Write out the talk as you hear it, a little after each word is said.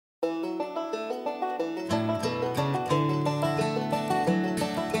Way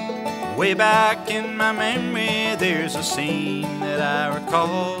back in my memory, there's a scene that I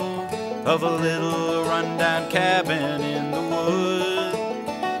recall of a little rundown cabin in the woods,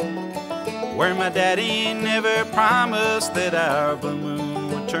 where my daddy never promised that our blue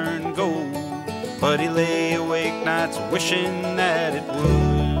moon would turn gold, but he lay awake nights wishing that it would.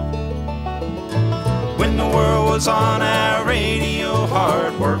 When the world was on our radio,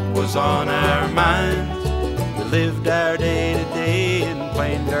 hard work was on our minds. We lived our day-to-day in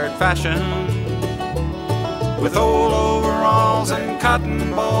plain dirt fashion, with old overalls and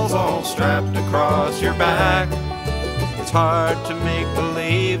cotton balls all strapped across your back. It's hard to make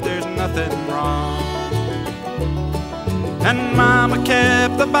believe there's nothing wrong. And Mama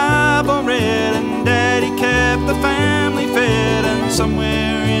kept the Bible read, and Daddy kept the family fed, and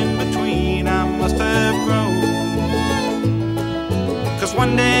somewhere in between I must have grown. 'Cause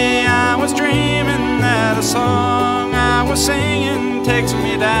one day I was dreaming that a song I was singing takes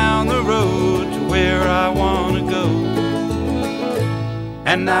me down the road to where I want to go.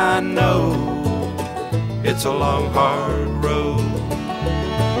 And I know it's a long, hard road.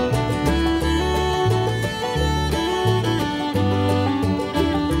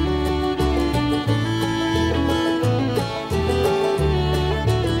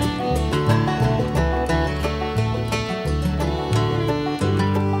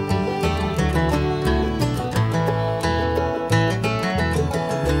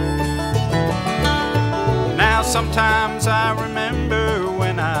 Sometimes I remember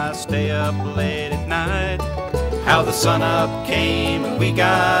when I stay up late at night, how the sun up came and we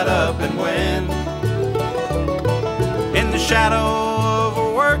got up and went. In the shadow of a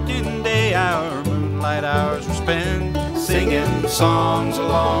working day, our moonlight hours were spent singing songs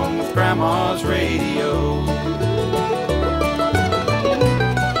along with Grandma's radio.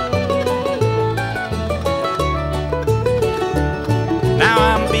 Now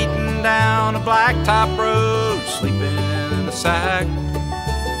I'm beating down a blacktop road, sleeping in a sack,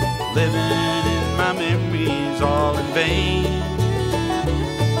 living in my memories all in vain.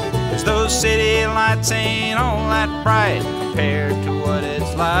 'Cause those city lights ain't all that bright compared to what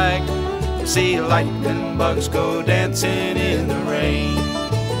it's like to see lightning bugs go dancing in the rain.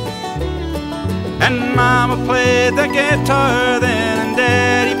 And Mama played the guitar then, and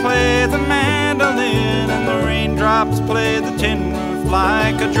Daddy played the mandolin, and the raindrops played the tin roof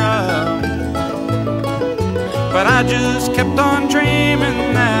like a drum. But I just kept on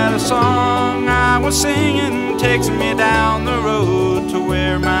dreaming that a song I was singing takes me down the road to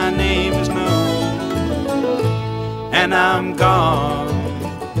where my name is known. And I'm gone,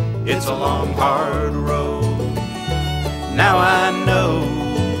 it's a long, hard road. Now I know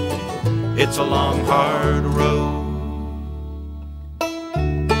it's a long, hard road.